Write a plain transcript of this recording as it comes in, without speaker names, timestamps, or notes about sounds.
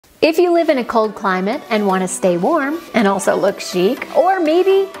If you live in a cold climate and want to stay warm and also look chic, or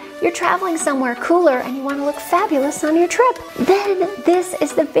maybe you're traveling somewhere cooler and you want to look fabulous on your trip, then this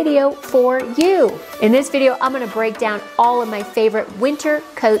is the video for you. In this video, I'm going to break down all of my favorite winter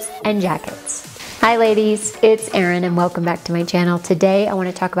coats and jackets. Hi ladies, it's Erin and welcome back to my channel. Today I want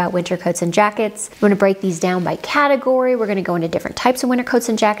to talk about winter coats and jackets. I'm going to break these down by category. We're going to go into different types of winter coats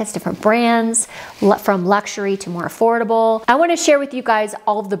and jackets, different brands, from luxury to more affordable. I want to share with you guys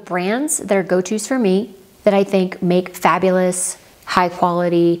all of the brands that are go-tos for me that I think make fabulous, high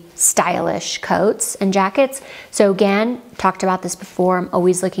quality, stylish coats and jackets. So again, talked about this before, I'm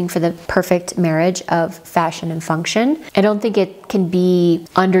always looking for the perfect marriage of fashion and function. I don't think it can be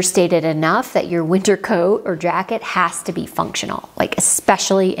understated enough that your winter coat or jacket has to be functional, like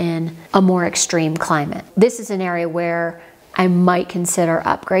especially in a more extreme climate. This is an area where I might consider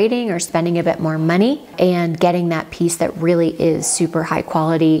upgrading or spending a bit more money and getting that piece that really is super high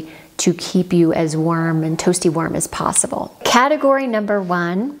quality to keep you as warm and toasty warm as possible. Category number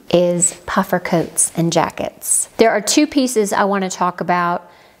one is puffer coats and jackets. There are two pieces I want to talk about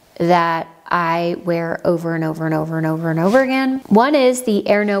that I wear over and over and over and over and over again. One is the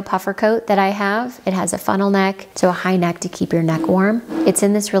Air No puffer coat that I have. It has a funnel neck, so a high neck to keep your neck warm. It's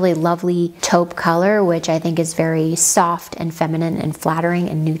in this really lovely taupe color, which I think is very soft and feminine and flattering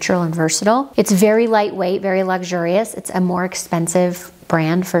and neutral and versatile. It's very lightweight, very luxurious. It's a more expensive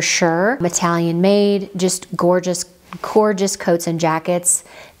brand for sure. Italian made, just gorgeous coats and jackets.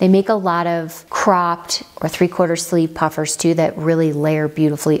 They make a lot of cropped or 3/4 sleeve puffers too that really layer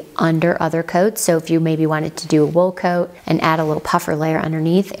beautifully under other coats. So if you maybe wanted to do a wool coat and add a little puffer layer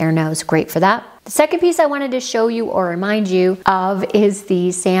underneath, Air No is great for that. The second piece I wanted to show you or remind you of is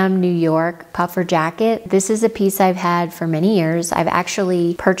the Sam New York puffer jacket. This is a piece I've had for many years. I've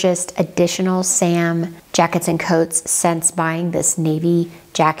actually purchased additional Sam jackets and coats since buying this navy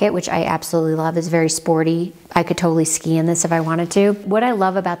jacket, which I absolutely love. It's very sporty. I could totally ski in this if I wanted to. What I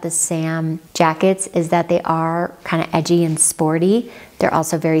love about the Sam jackets is that they are kind of edgy and sporty. They're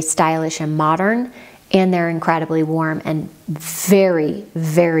also very stylish and modern, and they're incredibly warm and very,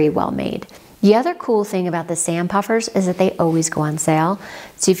 very well made. The other cool thing about the Sam puffers is that they always go on sale.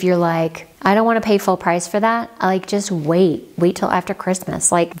 So if you're like, I don't want to pay full price for that, just wait till after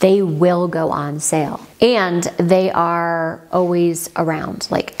Christmas. Like, they will go on sale. And they are always around.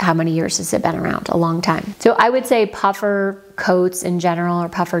 Like, how many years has it been around? A long time. So I would say puffer coats in general or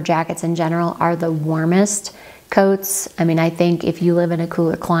puffer jackets in general are the warmest coats. I mean, I think if you live in a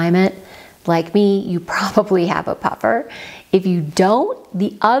cooler climate like me, you probably have a puffer. If you don't,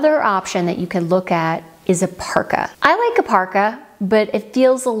 the other option that you can look at is a parka. I like a parka, but it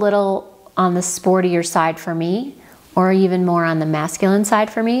feels a little on the sportier side for me, or even more on the masculine side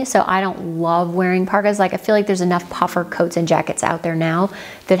for me. So I don't love wearing parkas. Like, I feel like there's enough puffer coats and jackets out there now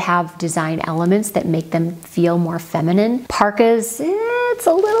that have design elements that make them feel more feminine. Parkas, it's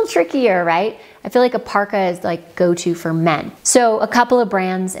a little trickier, right? I feel like a parka is like go-to for men. So a couple of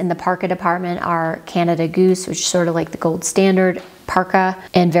brands in the parka department are Canada Goose, which is sort of like the gold standard parka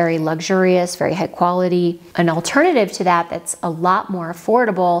and very luxurious, very high quality. An alternative to that that's a lot more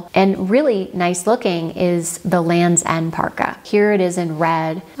affordable and really nice looking is the Land's End parka. Here it is in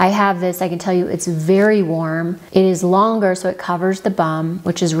red. I have this, I can tell you it's very warm. It is longer, so it covers the bum,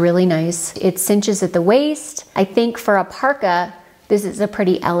 which is really nice. It cinches at the waist. I think for a parka, this is a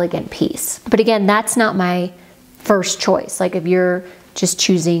pretty elegant piece. But again, that's not my first choice. Like, if you're just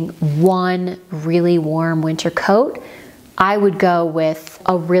choosing one really warm winter coat, I would go with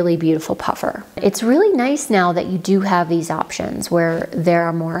a really beautiful puffer. It's really nice now that you do have these options where there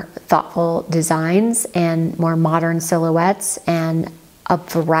are more thoughtful designs and more modern silhouettes and a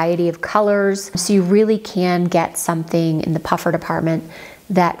variety of colors. So you really can get something in the puffer department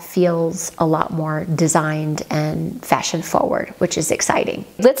that feels a lot more designed and fashion forward, which is exciting.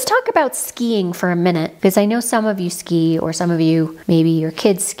 Let's talk about skiing for a minute, because I know some of you ski, or some of you, maybe your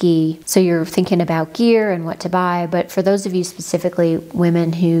kids ski, so you're thinking about gear and what to buy. But for those of you specifically,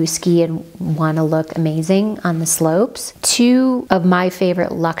 women who ski and want to look amazing on the slopes, two of my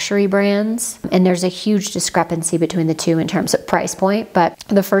favorite luxury brands, and there's a huge discrepancy between the two in terms of price point, but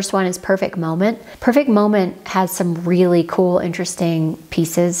the first one is Perfect Moment. Perfect Moment has some really cool, interesting pieces,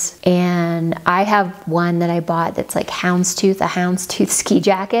 and I have one that I bought that's like a houndstooth ski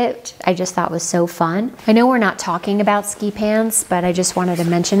jacket, which I just thought was so fun. I know we're not talking about ski pants, but I just wanted to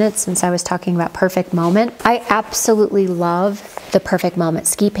mention it since I was talking about Perfect Moment. I absolutely love the Perfect Moment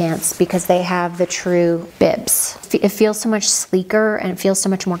ski pants because they have the true bibs. It feels so much sleeker and it feels so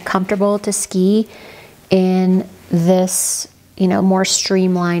much more comfortable to ski in this, more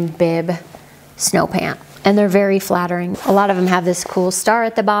streamlined bib snow pant. and they're very flattering. A lot of them have this cool star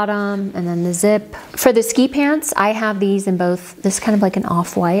at the bottom and then the zip. For the ski pants, I have these in both, this kind of like an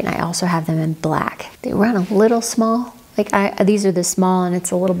off-white, and I also have them in black. They run a little small. Like these are the small, and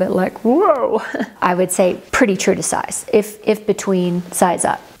it's a little bit like, whoa. I would say pretty true to size, if between size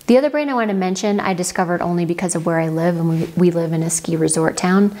up. The other brand I want to mention, I discovered only because of where I live, and we live in a ski resort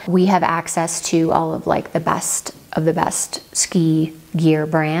town. We have access to all of like the best of the best ski gear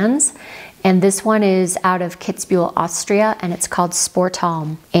brands. And this one is out of Kitzbühel, Austria, and it's called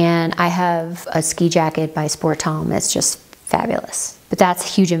Sportalm. And I have a ski jacket by Sportalm. It's just fabulous. But that's a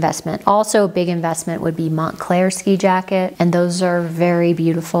huge investment. Also a big investment would be Moncler ski jacket, and those are very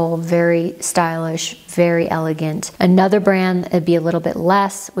beautiful, very stylish, very elegant. Another brand that'd be a little bit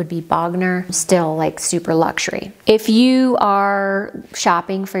less would be Bogner, still like super luxury. If you are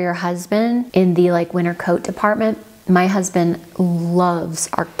shopping for your husband in the like winter coat department, my husband loves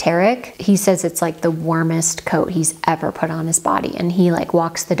Arc'teryx. He says it's like the warmest coat he's ever put on his body, and he like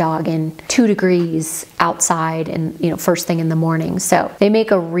walks the dog in 2 degrees outside, and you know, first thing in the morning. So they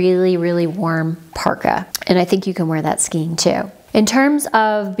make a really, really warm parka, and I think you can wear that skiing too. In terms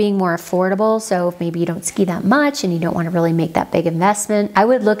of being more affordable, so if maybe you don't ski that much and you don't want to really make that big investment, I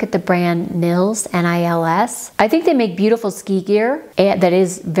would look at the brand Nils, N-I-L-S. I think they make beautiful ski gear that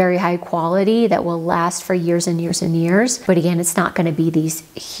is very high quality, that will last for years and years and years. But again, it's not going to be these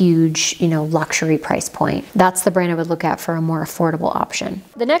huge, you know, luxury price point. That's the brand I would look at for a more affordable option.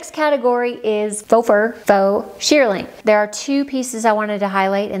 The next category is Faux Fur, Faux Shearling. There are 2 pieces I wanted to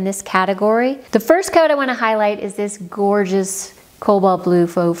highlight in this category. The first coat I want to highlight is this gorgeous Cobalt Blue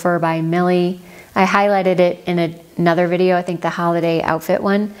Faux Fur by Millie. I highlighted it in another video, I think the holiday outfit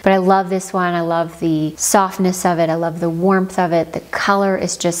one, but I love this one. I love the softness of it. I love the warmth of it. The color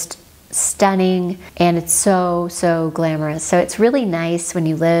is just stunning, and it's so, so glamorous. So it's really nice when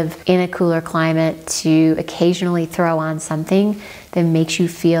you live in a cooler climate to occasionally throw on something that makes you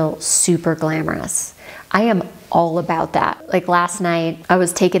feel super glamorous. I am all about that. Like last night, I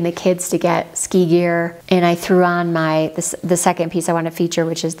was taking the kids to get ski gear, and I threw on the second piece I want to feature,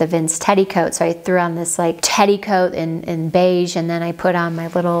 which is the Vince teddy coat. So I threw on this like teddy coat in beige, and then I put on my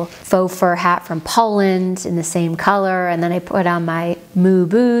little faux fur hat from Poland in the same color, and then I put on my Moo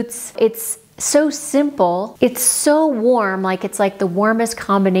boots. It's so simple. It's so warm, like it's like the warmest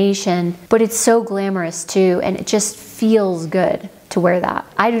combination, but it's so glamorous too, and it just feels good to wear that.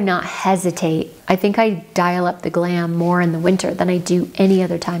 I do not hesitate. I think I dial up the glam more in the winter than I do any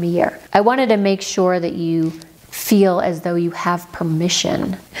other time of year. I wanted to make sure that you feel as though you have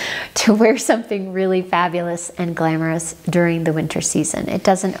permission to wear something really fabulous and glamorous during the winter season. It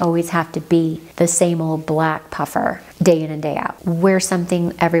doesn't always have to be the same old black puffer day in and day out. Wear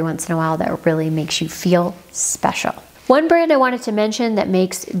something every once in a while that really makes you feel special. One brand I wanted to mention that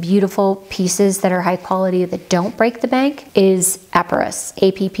makes beautiful pieces that are high quality that don't break the bank is Apparis,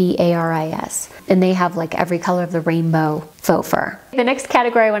 A-P-P-A-R-I-S. And they have like every color of the rainbow faux fur. The next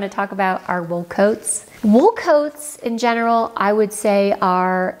category I want to talk about are wool coats. Wool coats in general, I would say,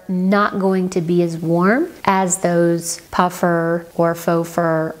 are not going to be as warm as those puffer or faux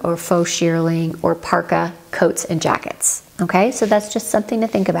fur or faux shearling or parka coats and jackets. Okay, so that's just something to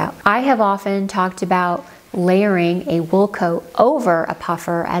think about. I have often talked about layering a wool coat over a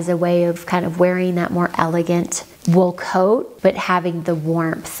puffer as a way of kind of wearing that more elegant wool coat, but having the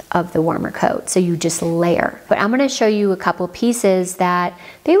warmth of the warmer coat. So you just layer. But I'm going to show you a couple pieces that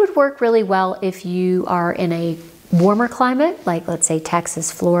they would work really well if you are in a warmer climate, like let's say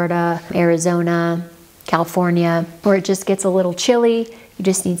Texas, Florida, Arizona, California, where it just gets a little chilly. You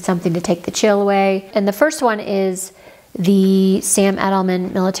just need something to take the chill away. And the first one is the Sam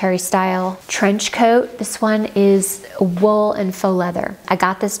Edelman military style trench coat. This one is wool and faux leather. I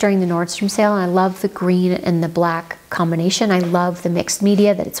got this during the Nordstrom sale, and I love the green and the black combination. I love the mixed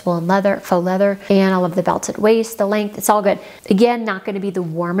media that it's wool and leather, faux leather, and I love the belted waist, the length, it's all good. Again, not going to be the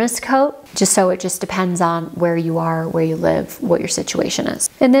warmest coat, just so it just depends on where you are, where you live, what your situation is.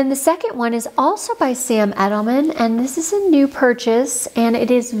 And then the second one is also by Sam Edelman, and this is a new purchase, and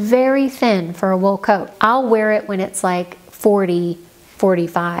it is very thin for a wool coat. I'll wear it when it's like 40,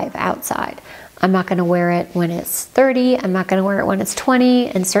 45 outside. I'm not going to wear it when it's 30, I'm not going to wear it when it's 20,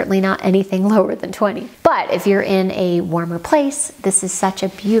 and certainly not anything lower than 20. But if you're in a warmer place, this is such a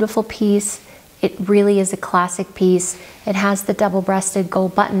beautiful piece. It really is a classic piece. It has the double-breasted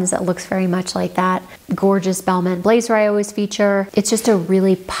gold buttons that looks very much like that gorgeous Bellman blazer I always feature. It's just a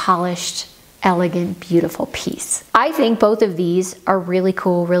really polished, elegant, beautiful piece. I think both of these are really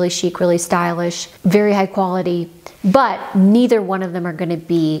cool, really chic, really stylish, very high quality, but neither one of them are going to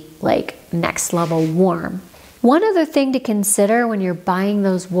be like next level warm. One other thing to consider when you're buying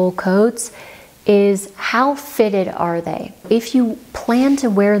those wool coats is how fitted are they? If you plan to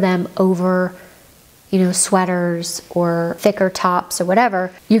wear them over, you know, sweaters or thicker tops or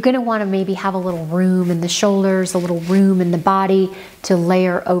whatever, you're gonna wanna maybe have a little room in the shoulders, a little room in the body to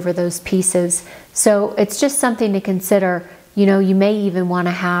layer over those pieces. So it's just something to consider. You know, you may even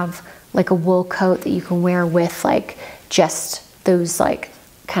wanna have like a wool coat that you can wear with like just those like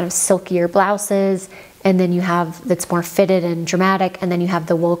kind of silkier blouses, and then you have that's more fitted and dramatic, and then you have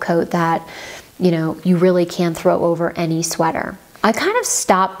the wool coat that, you know, you really can throw over any sweater. I kind of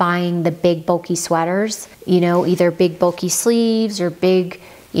stopped buying the big bulky sweaters, you know, either big bulky sleeves or big,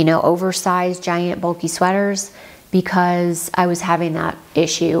 you know, oversized giant bulky sweaters, because I was having that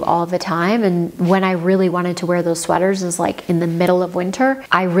issue all the time. And when I really wanted to wear those sweaters is like in the middle of winter,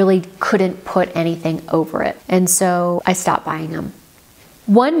 I really couldn't put anything over it. And so I stopped buying them.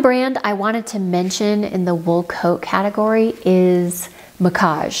 One brand I wanted to mention in the wool coat category is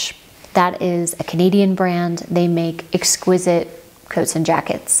Mackage. That is a Canadian brand. They make exquisite coats and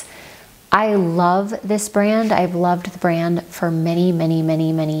jackets. I love this brand. I've loved the brand for many, many,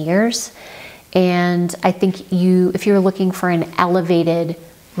 many, many years. And I think if you're looking for an elevated,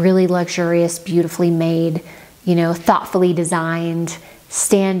 really luxurious, beautifully made, you know, thoughtfully designed,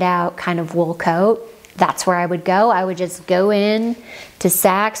 standout kind of wool coat, that's where I would go. I would just go in to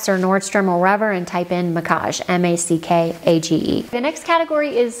Saks or Nordstrom or wherever and type in Mackage, M-A-C-K-A-G-E. The next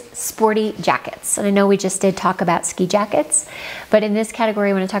category is sporty jackets. And I know we just did talk about ski jackets, but in this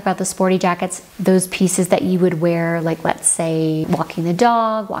category, when I talk about the sporty jackets, those pieces that you would wear, like let's say walking the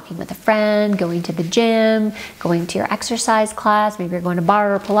dog, walking with a friend, going to the gym, going to your exercise class, maybe you're going to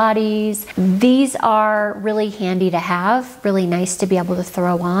bar or Pilates. These are really handy to have, really nice to be able to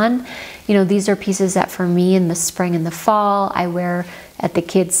throw on. You know, these are pieces that for me in the spring and the fall, I wear at the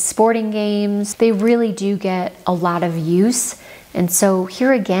kids' sporting games. They really do get a lot of use. And so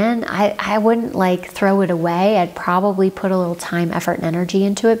here again, I wouldn't like throw it away. I'd probably put a little time, effort, and energy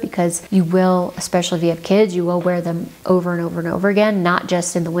into it, because you will, especially if you have kids, you will wear them over and over and over again, not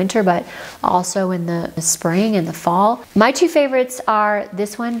just in the winter, but also in the spring and the fall. My two favorites are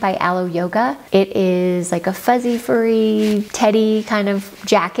this one by Aloe Yoga. It is like a fuzzy, furry, teddy kind of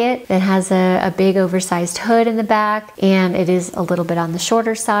jacket that has a big oversized hood in the back, and it is a little bit on the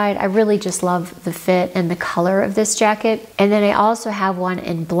shorter side. I really just love the fit and the color of this jacket. And then I also have one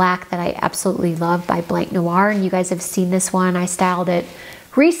in black that I absolutely love by Blanc Noir, and you guys have seen this one. I styled it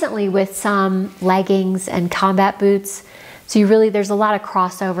recently with some leggings and combat boots. So there's a lot of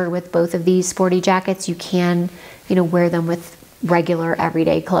crossover with both of these sporty jackets. You can, you know, wear them with regular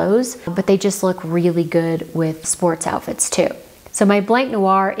everyday clothes, but they just look really good with sports outfits too. So my Blanc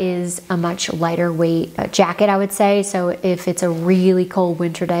Noir is a much lighter weight jacket, I would say. So if it's a really cold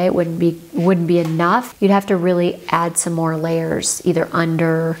winter day, it wouldn't be enough. You'd have to really add some more layers, either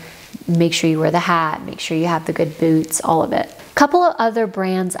under, make sure you wear the hat, make sure you have the good boots, all of it. A couple of other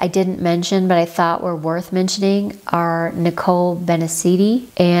brands I didn't mention, but I thought were worth mentioning are Nicole Benisti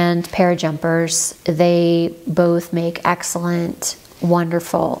and Parajumpers. They both make excellent,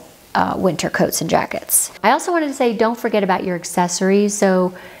 wonderful winter coats and jackets. I also wanted to say, don't forget about your accessories.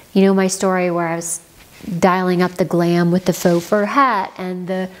 So, you know my story where I was dialing up the glam with the faux fur hat and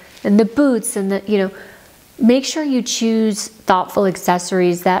the boots and the, you know, make sure you choose thoughtful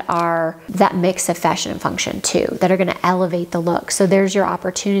accessories that mix of fashion and function too, that are going to elevate the look. So there's your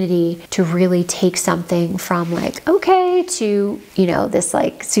opportunity to really take something from like, okay, to, you know, this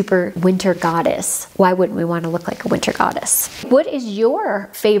like super winter goddess. Why wouldn't we want to look like a winter goddess? What is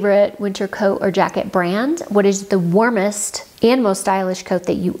your favorite winter coat or jacket brand? What is the warmest and most stylish coat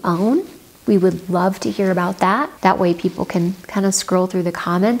that you own? We would love to hear about that. That way people can kind of scroll through the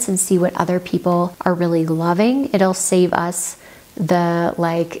comments and see what other people are really loving. It'll save us the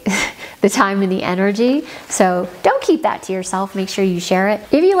the time and the energy. So don't keep that to yourself. Make sure you share it.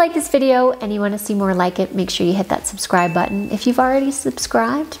 If you like this video and you want to see more like it, make sure you hit that subscribe button. If you've already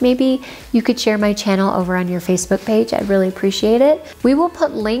subscribed, maybe you could share my channel over on your Facebook page. I'd really appreciate it. We will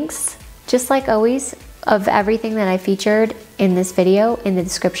put links, just like always, of everything that I featured in this video in the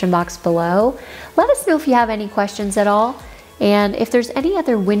description box below. Let us know if you have any questions at all. And if there's any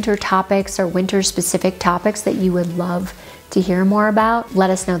other winter topics or winter specific topics that you would love to hear more about, let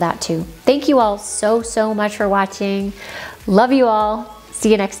us know that too. Thank you all so much for watching. Love you all.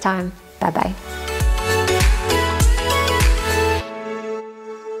 See you next time. Bye-bye.